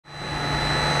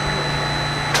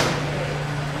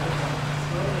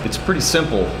It's pretty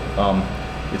simple.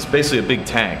 It's basically a big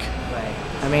tank. Right.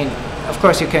 I mean, of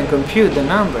course you can compute the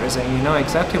numbers and you know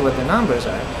exactly what the numbers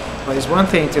are. But it's one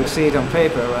thing to see it on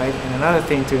paper, right? And another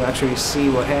thing to actually see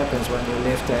what happens when you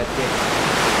lift that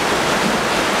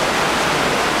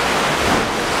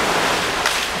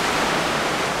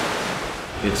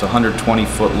thing. It's a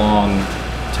 120-foot long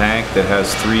tank that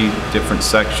has 3 different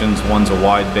sections. One's a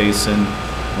wide basin,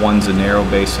 one's a narrow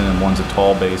basin, and one's a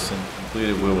tall basin.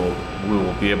 Completed, we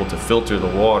will be able to filter the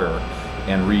water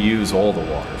and reuse all the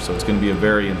water. So it's going to be a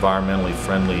very environmentally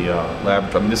friendly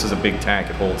laboratory. I mean, this is a big tank.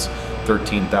 It holds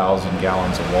 13,000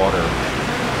 gallons of water.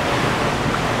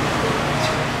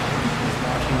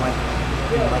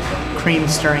 Like cream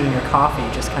stirring in your coffee,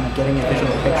 just kind of getting a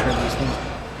visual picture of these things.